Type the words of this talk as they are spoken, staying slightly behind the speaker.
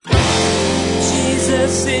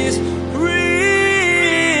Jesus is real.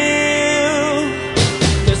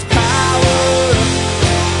 There's power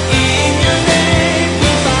in your name. We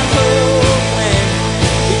find hope when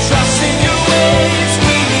we trust in your ways.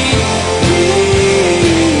 We need real.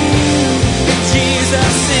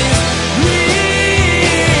 Jesus is real.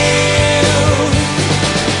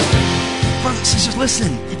 Brothers and sisters,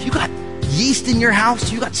 listen, if you got yeast in your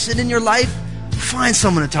house, you got sin in your life, find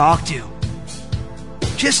someone to talk to.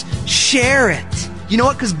 Just share it. You know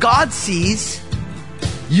what? Because God sees,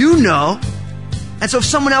 you know. And so if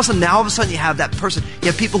someone else, and now all of a sudden you have that person, you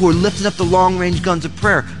have people who are lifting up the long-range guns of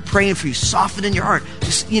prayer, praying for you, softening your heart.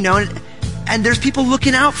 Just, you know, and there's people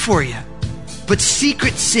looking out for you. But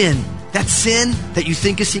secret sin, that sin that you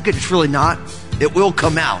think is secret, it's really not. It will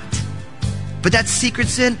come out. But that secret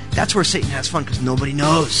sin, that's where Satan has fun, because nobody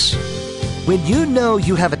knows. When you know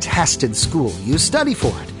you have a test in school, you study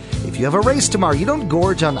for it. If you have a race tomorrow, you don't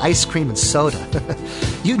gorge on ice cream and soda.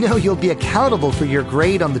 You know you'll be accountable for your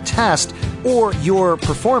grade on the test or your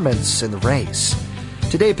performance in the race.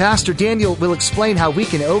 Today, Pastor Daniel will explain how we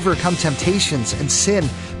can overcome temptations and sin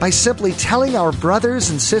by simply telling our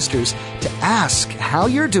brothers and sisters to ask how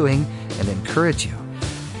you're doing and encourage you.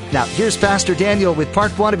 Now, here's Pastor Daniel with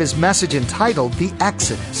part 1 of his message entitled The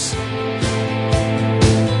Exodus.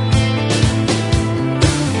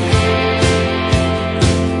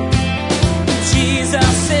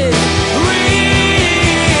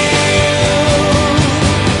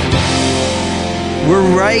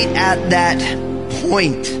 We're right at that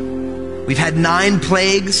point. We've had 9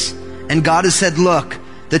 plagues, and God has said, look,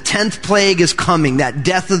 the 10th plague is coming, that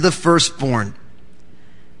death of the firstborn.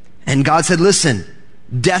 And God said, listen,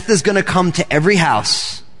 death is going to come to every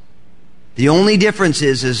house. The only difference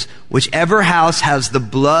is whichever house has the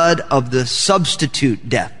blood of the substitute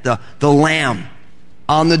death, the lamb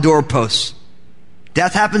on the doorposts.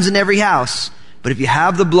 Death happens in every house. But if you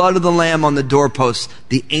have the blood of the lamb on the doorpost,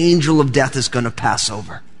 the angel of death is going to pass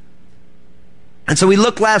over. And so we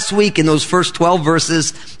looked last week in those first 12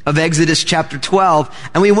 verses of Exodus chapter 12,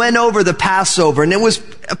 and we went over the Passover, and it was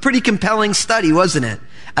a pretty compelling study, wasn't it?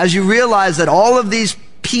 As you realize that all of these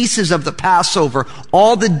pieces of the Passover,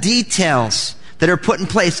 all the details that are put in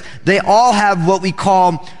place, they all have what we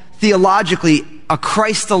call theologically a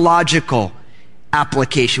Christological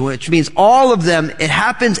application, which means all of them, it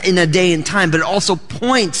happens in a day and time, but it also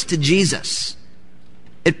points to Jesus.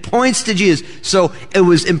 It points to Jesus. So it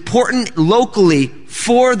was important locally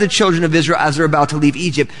for the children of Israel as they're about to leave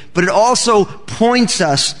Egypt, but it also points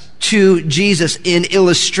us to Jesus in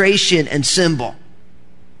illustration and symbol.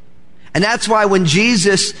 And that's why when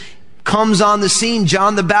Jesus comes on the scene,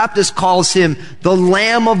 John the Baptist calls him the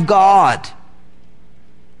Lamb of God.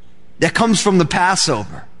 That comes from the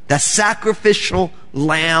Passover. That sacrificial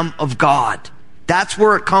Lamb of God. That's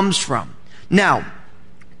where it comes from. Now,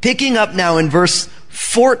 picking up now in verse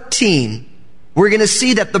 14, we're going to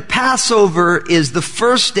see that the Passover is the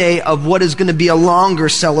first day of what is going to be a longer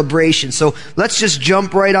celebration. So let's just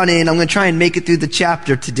jump right on in. I'm going to try and make it through the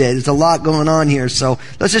chapter today. There's a lot going on here. So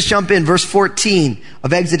let's just jump in. Verse 14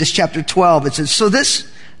 of Exodus chapter 12. It says, "So this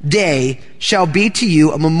day shall be to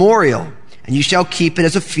you a memorial, and you shall keep it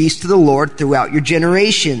as a feast to the Lord throughout your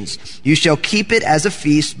generations. You shall keep it as a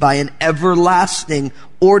feast by an everlasting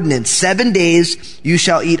ordinance. 7 days you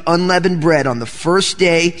shall eat unleavened bread. On the first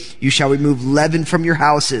day you shall remove leaven from your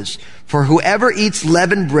houses. For whoever eats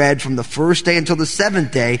leavened bread from the first day until the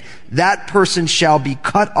 7th day, that person shall be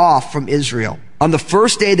cut off from Israel. On the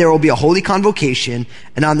first day there will be a holy convocation,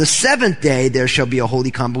 and on the 7th day there shall be a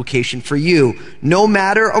holy convocation for you. No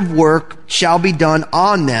matter of work shall be done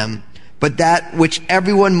on them, but that which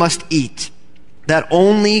everyone must eat, that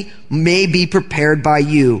only may be prepared by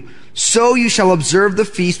you. So you shall observe the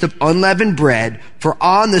feast of unleavened bread, for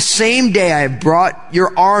on the same day I have brought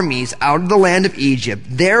your armies out of the land of Egypt.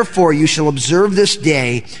 Therefore you shall observe this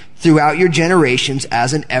day throughout your generations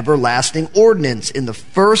as an everlasting ordinance. In the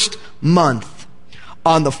first month,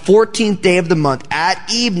 on the 14th day of the month, at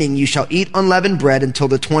evening you shall eat unleavened bread until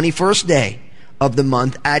the 21st day of the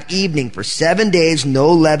month at evening. For 7 days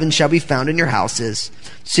no leaven shall be found in your houses.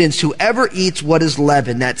 Since whoever eats what is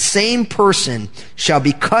leavened, that same person shall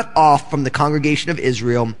be cut off from the congregation of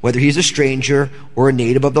Israel, whether he is a stranger or a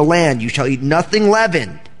native of the land. You shall eat nothing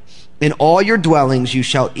leavened. In all your dwellings you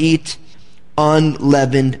shall eat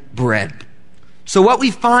unleavened bread." So what we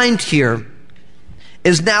find here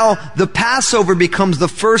is now the Passover becomes the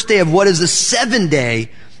first day of what is a 7-day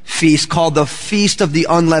feast called the Feast of the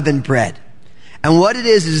Unleavened Bread. And what it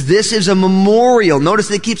is this is a memorial. Notice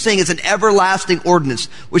they keep saying it's an everlasting ordinance,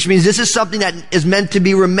 which means this is something that is meant to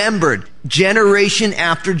be remembered generation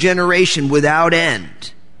after generation without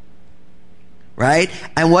end. right?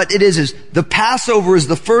 And what it is the Passover is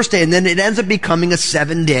the first day, and then it ends up becoming a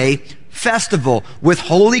 7-day festival with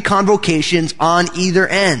holy convocations on either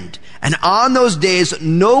end. And on those days,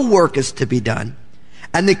 no work is to be done.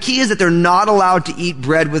 And the key is that they're not allowed to eat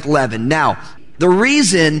bread with leaven. Now, the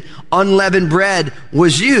reason unleavened bread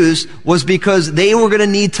was used was because they were going to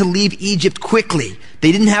need to leave Egypt quickly.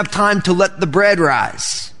 They didn't have time to let the bread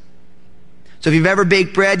rise. So if you've ever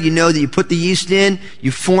baked bread, you know that you put the yeast in,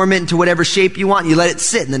 you form it into whatever shape you want, you let it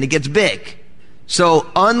sit, and then it gets big.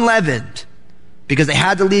 So unleavened, because they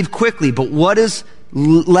had to leave quickly. But what is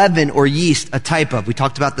leaven or yeast a type of? We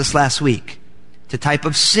talked about this last week. It's a type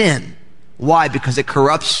of sin. Why? Because it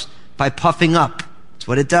corrupts by puffing up. That's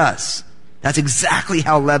what it does. That's exactly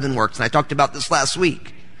how leaven works. And I talked about this last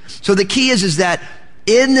week. So the key is that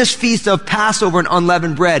in this feast of Passover and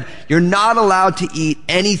unleavened bread, you're not allowed to eat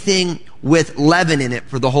anything with leaven in it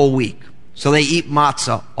for the whole week. So they eat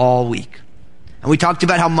matzah all week. And we talked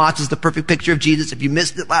about how matzah is the perfect picture of Jesus. If you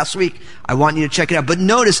missed it last week, I want you to check it out. But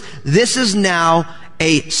notice, this is now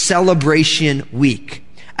a celebration week.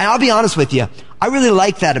 And I'll be honest with you, I really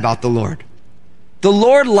like that about the Lord. The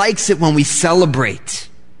Lord likes it when we celebrate.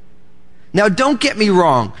 Now, don't get me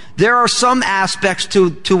wrong. There are some aspects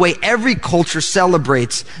to the way every culture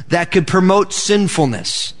celebrates that could promote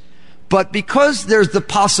sinfulness. But because there's the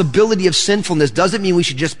possibility of sinfulness doesn't mean we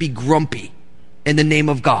should just be grumpy in the name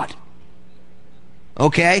of God.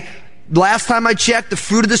 Okay? Last time I checked, the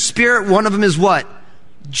fruit of the Spirit, one of them is what?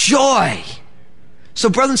 Joy. So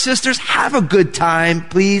brothers and sisters, have a good time,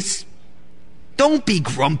 please. Don't be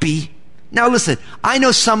grumpy. Now listen, I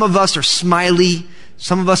know some of us are smiley.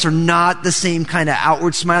 Some of us are not the same kind of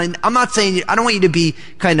outward smiling. I'm not saying, I don't want you to be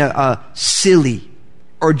kind of silly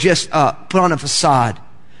or just put on a facade.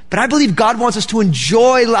 But I believe God wants us to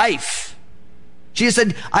enjoy life. Jesus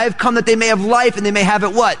said, I have come that they may have life and they may have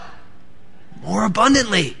it what? More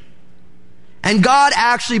abundantly. And God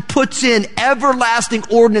actually puts in everlasting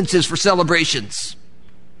ordinances for celebrations.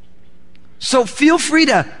 So feel free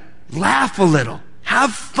to laugh a little.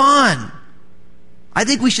 Have fun. I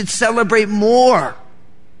think we should celebrate more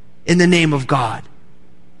in the name of God.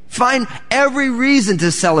 Find every reason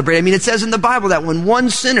to celebrate. I mean, it says in the Bible that when one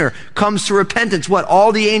sinner comes to repentance, what?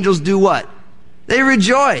 All the angels do what? They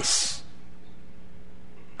rejoice.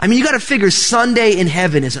 I mean, you got to figure Sunday in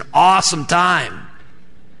heaven is an awesome time.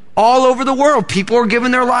 All over the world, people are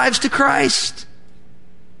giving their lives to Christ.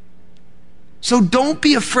 So don't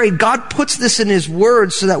be afraid. God puts this in His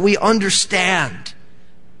Word so that we understand.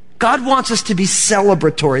 God wants us to be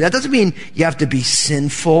celebratory. That doesn't mean you have to be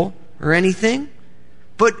sinful or anything.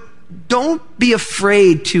 But don't be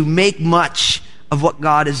afraid to make much of what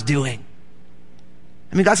God is doing.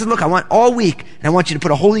 I mean, God said, look, I want all week, and I want you to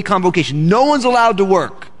put a holy convocation. No one's allowed to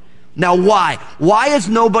work. Now, why? Why is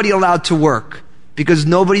nobody allowed to work? Because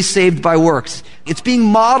nobody's saved by works. It's being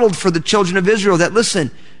modeled for the children of Israel that,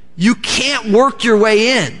 listen, you can't work your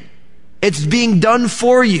way in. It's being done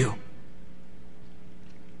for you.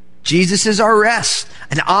 Jesus is our rest.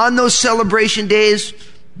 And on those celebration days,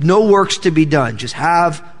 no works to be done. Just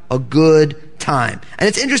have a good time. And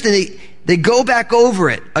it's interesting, they go back over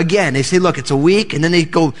it again. They say, look, it's a week, and then they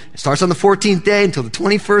go, it starts on the 14th day until the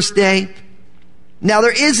 21st day. Now,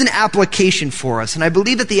 there is an application for us, and I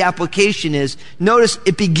believe that the application is, notice,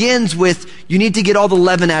 it begins with, you need to get all the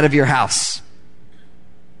leaven out of your house.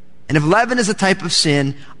 And if leaven is a type of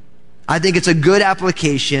sin, I think it's a good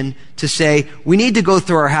application to say, we need to go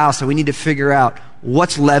through our house and we need to figure out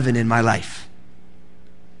what's leaven in my life.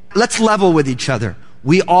 Let's level with each other.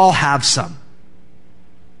 We all have some.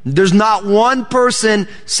 There's not one person,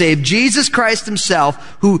 save Jesus Christ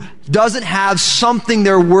Himself, who doesn't have something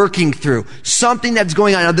they're working through, something that's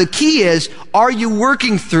going on. Now, the key is, are you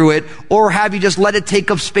working through it, or have you just let it take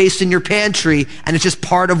up space in your pantry, and it's just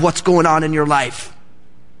part of what's going on in your life?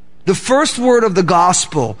 The first word of the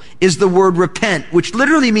gospel is the word repent, which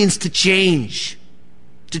literally means to change.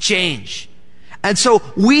 To change. And so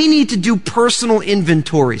we need to do personal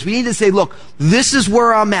inventories. We need to say, look, this is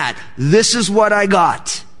where I'm at. This is what I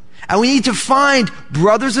got. And we need to find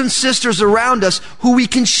brothers and sisters around us who we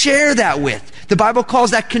can share that with. The Bible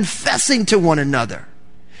calls that confessing to one another.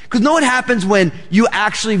 Because know what happens when you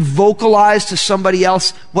actually vocalize to somebody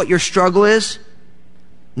else what your struggle is?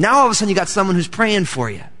 Now all of a sudden you got someone who's praying for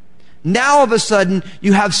you. Now all of a sudden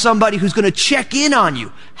you have somebody who's going to check in on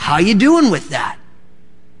you. How you doing with that?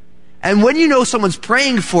 And when you know someone's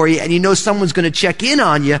praying for you and you know someone's going to check in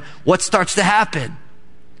on you, what starts to happen?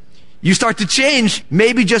 You start to change,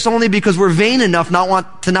 maybe just only because we're vain enough not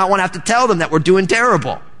want to have to tell them that we're doing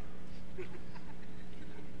terrible.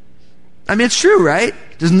 I mean, it's true, right?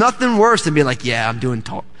 There's nothing worse than being like, yeah, I'm doing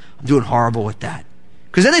horrible with that.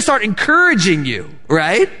 Because then they start encouraging you,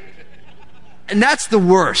 right? And that's the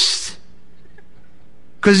worst.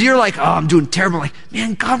 Because you're like, oh, I'm doing terrible. Like,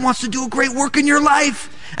 man, God wants to do a great work in your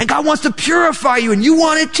life. And God wants to purify you, and you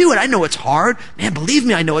want it too. And I know it's hard. Man, believe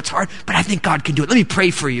me, I know it's hard, but I think God can do it. Let me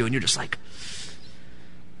pray for you. And you're just like,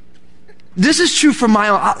 this is true for my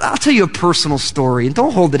own. I'll tell you a personal story, and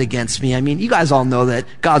don't hold it against me. I mean, you guys all know that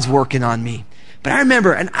God's working on me. But I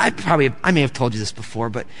remember, and I may have told you this before,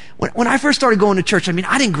 but when I first started going to church, I mean,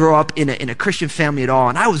 I didn't grow up in a Christian family at all,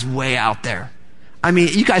 and I was way out there. I mean,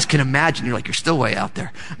 you guys can imagine, you're like, you're still way out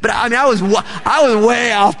there. But I mean, I was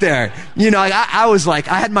way out there. You know, I was like,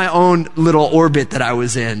 I had my own little orbit that I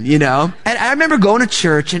was in, you know? And I remember going to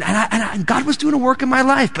church, and God was doing a work in my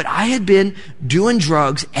life, but I had been doing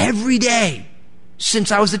drugs every day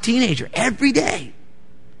since I was a teenager. Every day.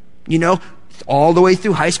 You know, all the way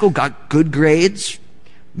through high school, got good grades,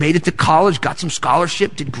 made it to college, got some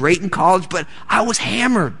scholarship, did great in college, but I was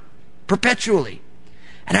hammered perpetually.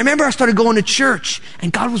 And I remember I started going to church,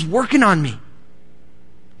 and God was working on me.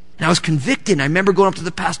 And I was convicted. And I remember going up to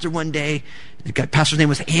the pastor one day. The pastor's name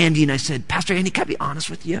was Andy, and I said, Pastor Andy, can I be honest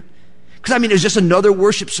with you? Because, I mean, it was just another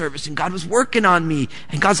worship service, and God was working on me.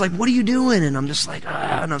 And God's like, what are you doing? And I'm just like,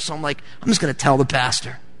 I don't know. So I'm like, I'm just going to tell the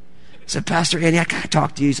pastor. I said, Pastor Andy, I gotta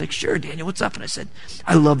talk to you. He's like, sure, Daniel, what's up? And I said,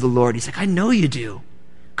 I love the Lord. He's like, I know you do.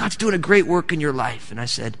 God's doing a great work in your life. And I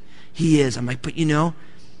said, He is. I'm like, but you know,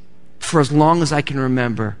 for as long as I can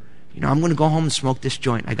remember, you know, I'm going to go home and smoke this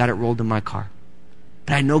joint. I got it rolled in my car.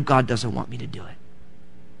 But I know God doesn't want me to do it.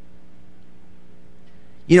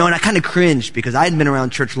 You know, and I kind of cringed because I hadn't been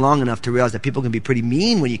around church long enough to realize that people can be pretty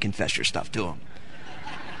mean when you confess your stuff to them.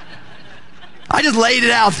 I just laid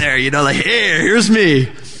it out there, you know, like, here's me.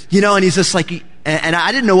 You know, and he's just like, and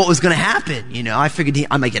I didn't know what was going to happen. You know, I figured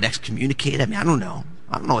I might get excommunicated. I mean, I don't know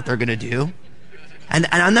what they're going to do. And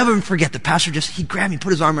I'll never forget, the pastor he grabbed me,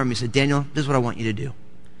 put his arm around me, and said, Daniel, this is what I want you to do.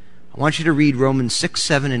 I want you to read Romans 6,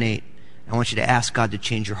 7, and 8. I want you to ask God to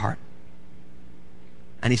change your heart.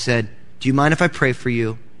 And he said, do you mind if I pray for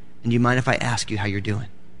you? And do you mind if I ask you how you're doing?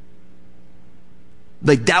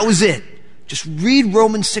 Like, that was it. Just read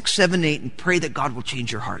Romans 6, 7, 8 and pray that God will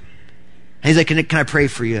change your heart. And he's like, can I pray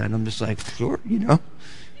for you? And I'm just like, sure, you know.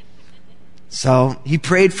 So he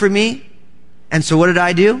prayed for me. And so what did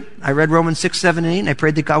I do? I read Romans 6, 7, and 8, and I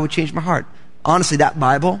prayed that God would change my heart. Honestly, that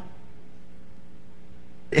Bible,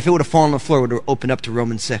 if it would have fallen on the floor, it would have opened up to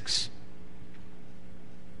Romans 6.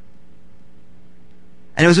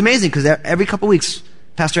 And it was amazing because every couple of weeks,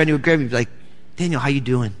 Pastor Andy would grab me and be like, Daniel, how you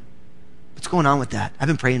doing? What's going on with that? I've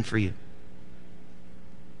been praying for you.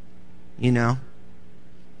 You know?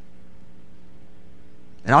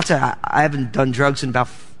 And I'll tell you, I haven't done drugs in about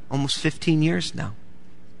almost 15 years now.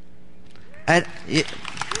 And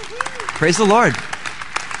praise the Lord.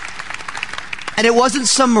 And it wasn't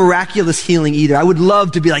some miraculous healing either. I would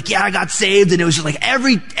love to be like, yeah, I got saved, and it was just like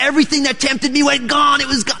everything that tempted me went gone. It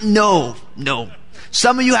was gone. No.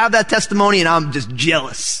 Some of you have that testimony, and I'm just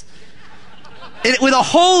jealous. With a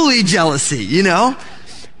holy jealousy, you know?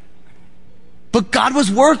 But God was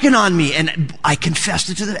working on me, and I confessed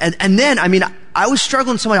it to them. And then, I mean, I was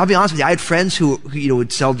struggling so much. I'll be honest with you. I had friends who you know,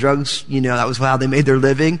 would sell drugs. You know, that was how they made their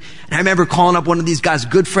living. And I remember calling up one of these guys, a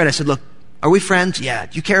good friend. I said, look, are we friends? Yeah.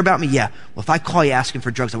 Do you care about me? Yeah. Well, if I call you asking for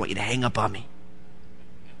drugs, I want you to hang up on me.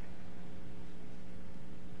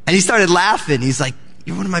 And he started laughing. He's like,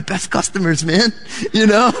 you're one of my best customers, man. You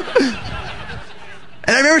know?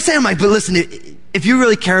 And I remember saying, I'm like, but listen, if you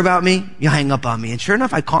really care about me, you hang up on me. And sure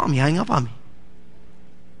enough, I call him, you hang up on me.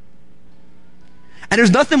 And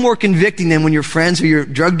there's nothing more convicting than when your friends who are your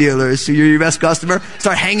drug dealers, who are your best customer,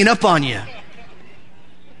 start hanging up on you.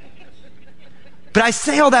 But I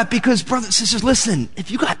say all that because, brothers and sisters, listen, if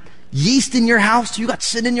you got yeast in your house, you got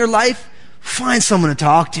sin in your life, find someone to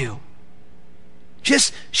talk to.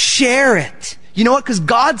 Just share it. You know what? Because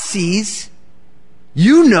God sees,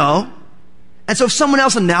 you know. And so if someone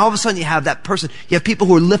else, and now all of a sudden you have that person, you have people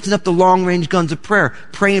who are lifting up the long-range guns of prayer,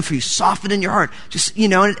 praying for you, softening your heart. Just, you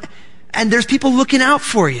know, and there's people looking out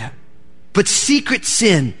for you. But secret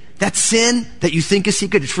sin, that sin that you think is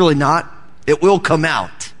secret, it's really not. It will come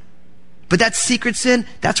out. But that secret sin,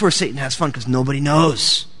 that's where Satan has fun because nobody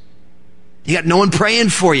knows. You got no one praying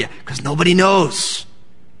for you because nobody knows.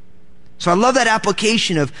 So I love that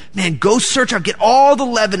application of, man, go search out, get all the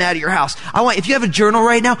leaven out of your house. If you have a journal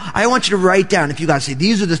right now, I want you to write down, if you got to say,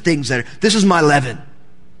 these are the things this is my leaven.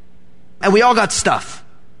 And we all got stuff.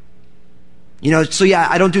 You know, so yeah,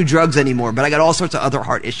 I don't do drugs anymore, but I got all sorts of other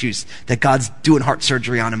heart issues that God's doing heart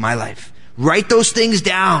surgery on in my life. Write those things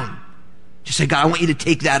down. Just say, God, I want you to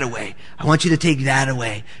take that away. I want you to take that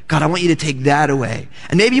away. God, I want you to take that away.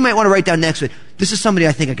 And maybe you might want to write down next to it, this is somebody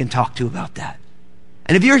I think I can talk to about that.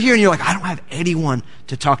 And if you're here and you're like, I don't have anyone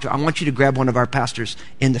to talk to, I want you to grab one of our pastors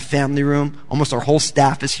in the family room. Almost our whole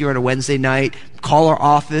staff is here on a Wednesday night. Call our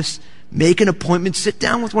office. Make an appointment. Sit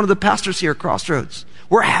down with one of the pastors here at Crossroads.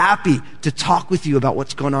 We're happy to talk with you about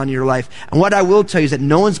what's going on in your life. And what I will tell you is that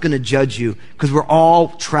no one's going to judge you because we're all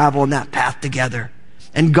traveling that path together.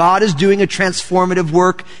 And God is doing a transformative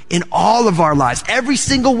work in all of our lives. Every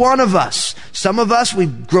single one of us. Some of us,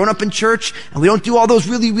 we've grown up in church and we don't do all those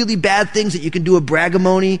really, really bad things that you can do a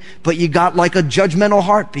bragamony, but you got like a judgmental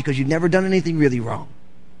heart because you've never done anything really wrong.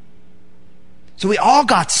 So we all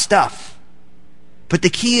got stuff. But the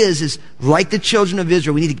key is like the children of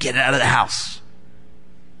Israel, we need to get it out of the house.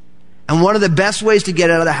 And one of the best ways to get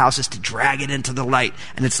it out of the house is to drag it into the light.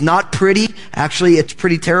 And it's not pretty. Actually, it's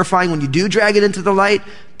pretty terrifying when you do drag it into the light.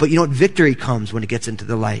 But you know what? Victory comes when it gets into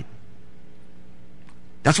the light.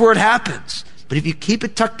 That's where it happens. But if you keep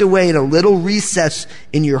it tucked away in a little recess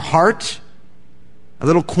in your heart, a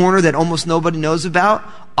little corner that almost nobody knows about,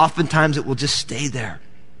 oftentimes it will just stay there.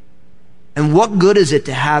 And what good is it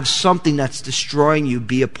to have something that's destroying you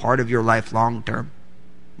be a part of your life long term?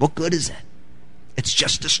 What good is it? It's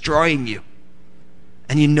just destroying you.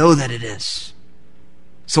 And you know that it is.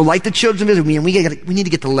 So like the children of Israel, we need to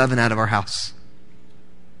get the leaven out of our house.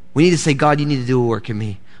 We need to say, God, you need to do a work in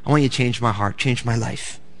me. I want you to change my heart, change my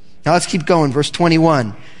life. Now let's keep going. Verse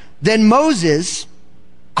 21. Then Moses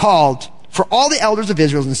called for all the elders of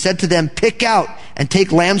Israel and said to them, pick out and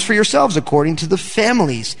take lambs for yourselves according to the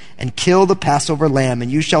families and kill the Passover lamb.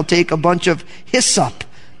 And you shall take a bunch of hyssop,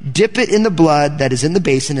 dip it in the blood that is in the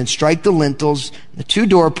basin, and strike the lintels, the 2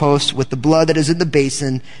 doorposts with the blood that is in the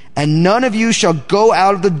basin. And none of you shall go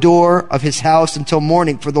out of the door of his house until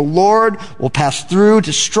morning, for the Lord will pass through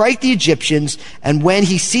to strike the Egyptians. And when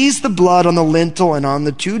he sees the blood on the lintel and on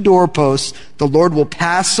the 2 doorposts, the Lord will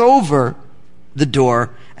pass over the door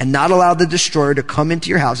and not allow the destroyer to come into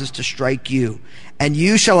your houses to strike you. And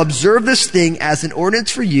you shall observe this thing as an ordinance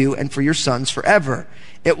for you and for your sons forever.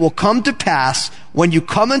 It will come to pass when you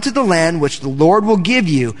come into the land which the Lord will give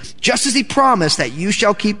you, just as he promised, that you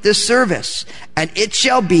shall keep this service. And it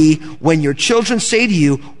shall be when your children say to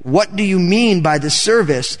you, what do you mean by this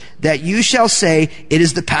service? That you shall say, it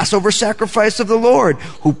is the Passover sacrifice of the Lord,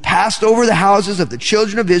 who passed over the houses of the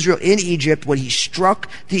children of Israel in Egypt when he struck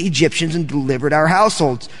the Egyptians and delivered our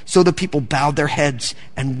households. So the people bowed their heads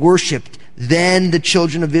and worshipped. Then the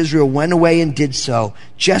children of Israel went away and did so,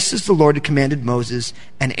 just as the Lord had commanded Moses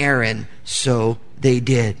and Aaron, so they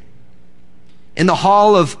did. In the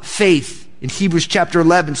hall of faith, in Hebrews chapter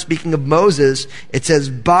 11, speaking of Moses, it says,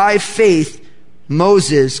 by faith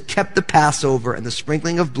Moses kept the Passover and the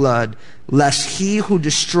sprinkling of blood, lest he who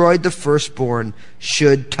destroyed the firstborn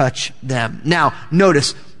should touch them. Now,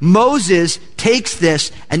 notice, Moses takes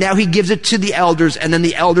this and now he gives it to the elders, and then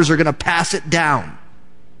the elders are going to pass it down.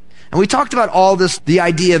 And we talked about all this, the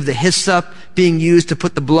idea of the hyssop being used to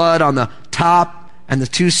put the blood on the top and the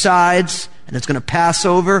 2 sides, and it's going to pass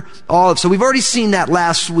over. So we've already seen that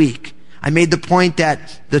last week. I made the point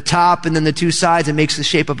that the top and then the 2 sides, it makes the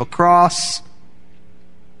shape of a cross.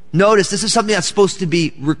 Notice, this is something that's supposed to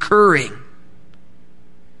be recurring.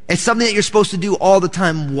 It's something that you're supposed to do all the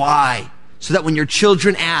time. Why? So that when your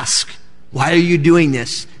children ask, why are you doing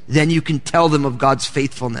this? Then you can tell them of God's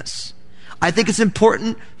faithfulness. I think it's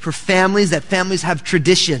important for families that families have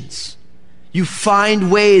traditions. You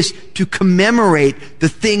find ways to commemorate the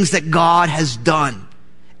things that God has done.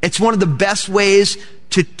 It's one of the best ways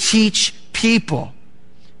to teach people.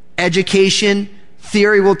 Education,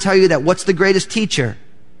 theory will tell you that what's the greatest teacher?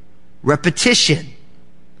 Repetition.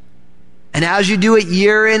 And as you do it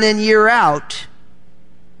year in and year out,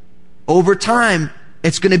 over time,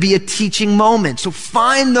 it's going to be a teaching moment. So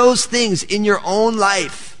find those things in your own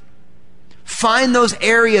life. Find those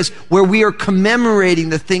areas where we are commemorating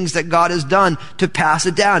the things that God has done to pass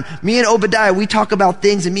it down. Me and Obadiah, we talk about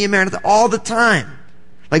things, and me and Meredith all the time.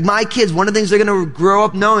 Like my kids, one of the things they're going to grow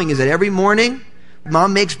up knowing is that every morning,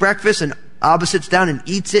 Mom makes breakfast and Abba sits down and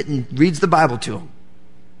eats it and reads the Bible to them.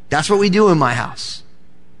 That's what we do in my house.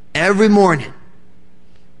 Every morning.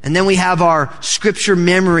 And then we have our scripture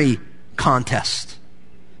memory contest.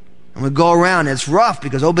 And we go around, and it's rough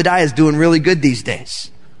because Obadiah is doing really good these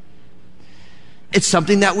days. It's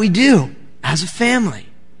something that we do as a family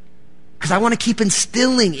because I want to keep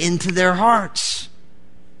instilling into their hearts.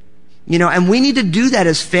 You know, and we need to do that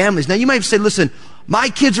as families. Now you might say, listen, my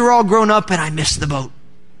kids are all grown up and I missed the boat.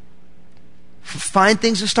 Find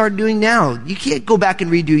things to start doing now. You can't go back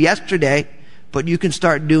and redo yesterday, but you can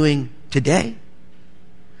start doing today.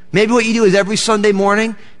 Maybe what you do is every Sunday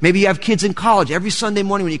morning, maybe you have kids in college, every Sunday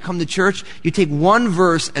morning when you come to church, you take one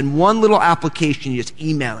verse and one little application, you just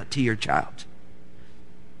email it to your child.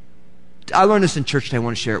 I learned this in church today. I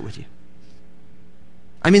want to share it with you.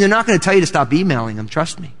 I mean, they're not going to tell you to stop emailing them,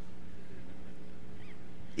 trust me.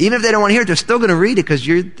 Even if they don't want to hear it, they're still going to read it because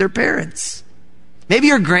you're their parents. Maybe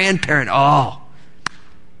you're a grandparent. Oh,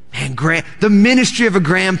 man, the ministry of a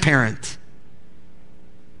grandparent.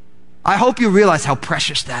 I hope you realize how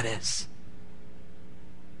precious that is.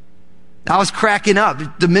 I was cracking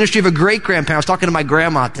up. The ministry of a great-grandparent. I was talking to my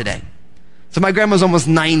grandma today. So my grandma's almost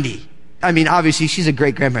 90. I mean, obviously, she's a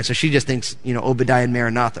great-grandparent, so she just thinks, Obadiah and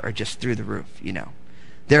Maranatha are just through the roof,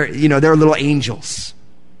 They're little angels.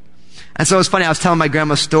 And so it was funny. I was telling my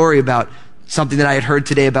grandma a story about something that I had heard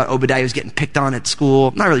today about Obadiah. He was getting picked on at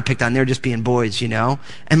school. Not really picked on. They were just being boys, And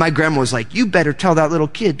my grandma was like, you better tell that little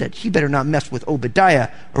kid that he better not mess with Obadiah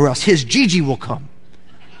or else his Gigi will come.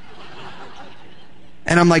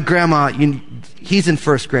 And I'm like, Grandma, he's in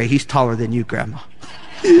first grade. He's taller than you, Grandma.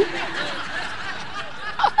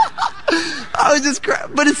 I was just,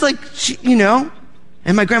 but it's like,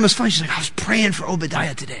 and my grandma's funny. She's like, I was praying for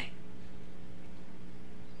Obadiah today.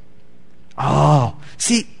 Oh,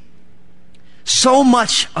 see, so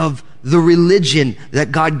much of the religion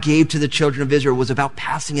that God gave to the children of Israel was about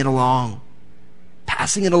passing it along.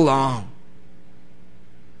 Passing it along.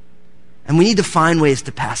 And we need to find ways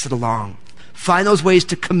to pass it along. Find those ways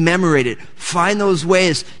to commemorate it. Find those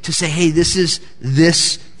ways to say, hey, this is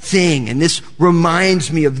this thing, and this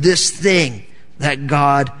reminds me of this thing that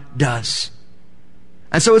God does.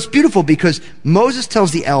 And so it's beautiful because Moses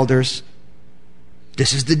tells the elders,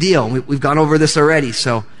 this is the deal. We've gone over this already.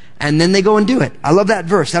 And then they go and do it. I love that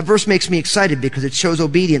verse. That verse makes me excited because it shows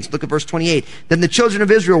obedience. Look at verse 28. Then the children of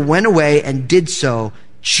Israel went away and did so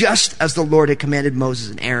just as the Lord had commanded Moses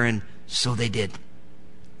and Aaron, so they did.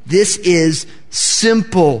 This is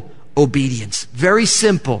simple obedience. Very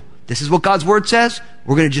simple. This is what God's word says.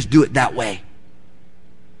 We're going to just do it that way.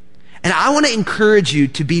 And I want to encourage you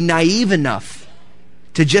to be naive enough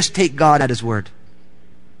to just take God at his word.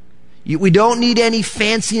 We don't need any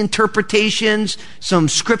fancy interpretations, some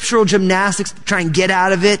scriptural gymnastics to try and get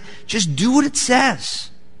out of it. Just do what it says.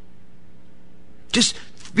 Just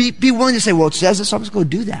be willing to say, well, it says this, so I'm just going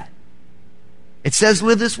to do that. It says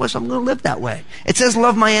live this way, so I'm going to live that way. It says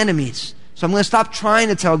love my enemies, so I'm going to stop trying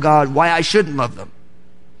to tell God why I shouldn't love them.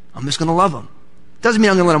 I'm just going to love them. Doesn't mean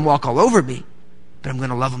I'm going to let them walk all over me, but I'm going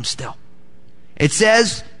to love them still. It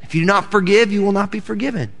says, if you do not forgive, you will not be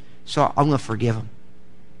forgiven. So I'm going to forgive them.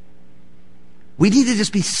 We need to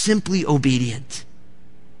just be simply obedient.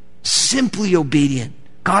 Simply obedient.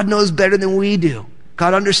 God knows better than we do.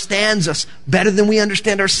 God understands us better than we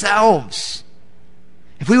understand ourselves.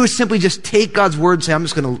 If we would simply just take God's word and say, I'm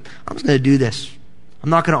just going to do this. I'm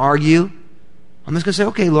not going to argue. I'm just going to say,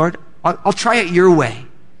 okay, Lord, I'll try it your way.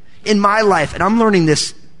 In my life, and I'm learning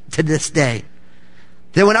this to this day,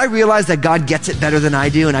 that when I realize that God gets it better than I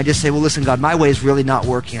do, and I just say, well, listen, God, my way is really not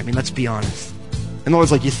working. I mean, let's be honest. And the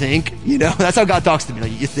Lord's like, you think? That's how God talks to me.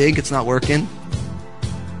 Like, you think it's not working?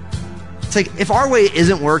 It's like, if our way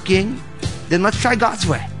isn't working, then let's try God's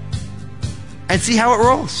way and see how it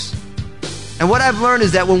rolls. And what I've learned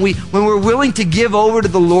is that when we're willing to give over to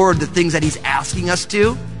the Lord the things that he's asking us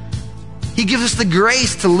to, he gives us the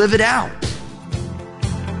grace to live it out.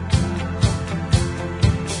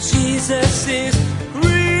 Jesus is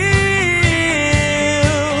real.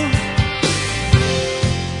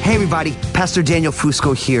 Hey everybody, Pastor Daniel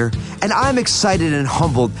Fusco here, and I'm excited and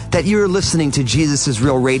humbled that you're listening to Jesus is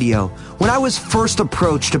Real Radio. When I was first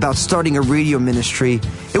approached about starting a radio ministry,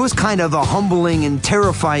 it was kind of a humbling and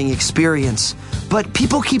terrifying experience. But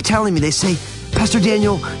people keep telling me, they say, Pastor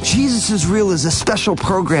Daniel, Jesus is Real is a special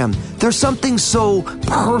program. There's something so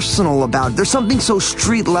personal about it. There's something so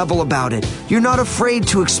street level about it. You're not afraid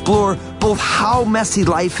to explore both how messy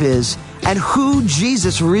life is and who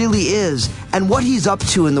Jesus really is and what he's up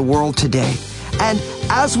to in the world today. And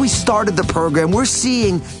as we started the program, we're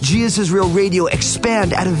seeing Jesus is Real Radio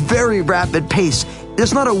expand at a very rapid pace.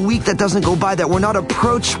 There's not a week that doesn't go by that we're not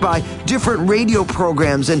approached by different radio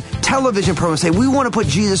programs and television programs say, we want to put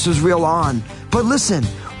Jesus is Real on. But listen,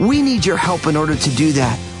 we need your help in order to do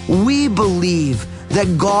that. We believe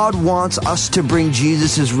that God wants us to bring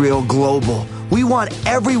Jesus is Real global. We want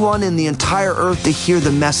everyone in the entire earth to hear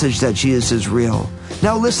the message that Jesus is real.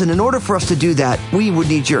 Now listen, in order for us to do that, we would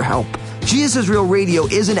need your help. Jesus is Real Radio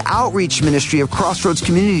is an outreach ministry of Crossroads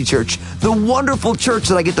Community Church, the wonderful church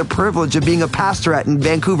that I get the privilege of being a pastor at in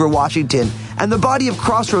Vancouver, Washington. And the body of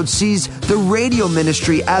Crossroads sees the radio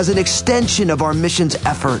ministry as an extension of our missions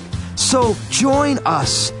effort. So join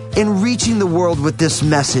us in reaching the world with this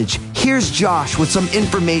message. Here's Josh with some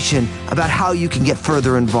information about how you can get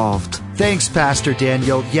further involved. Thanks, Pastor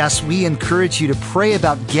Daniel. Yes, we encourage you to pray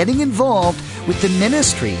about getting involved with the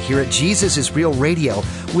ministry here at Jesus is Real Radio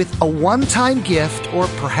with a one-time gift or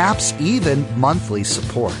perhaps even monthly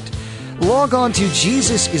support. Log on to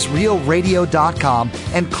JesusIsRealRadio.com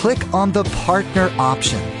and click on the partner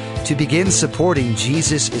option to begin supporting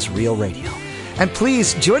Jesus is Real Radio. And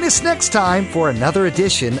please join us next time for another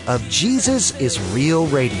edition of Jesus is Real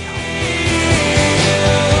Radio.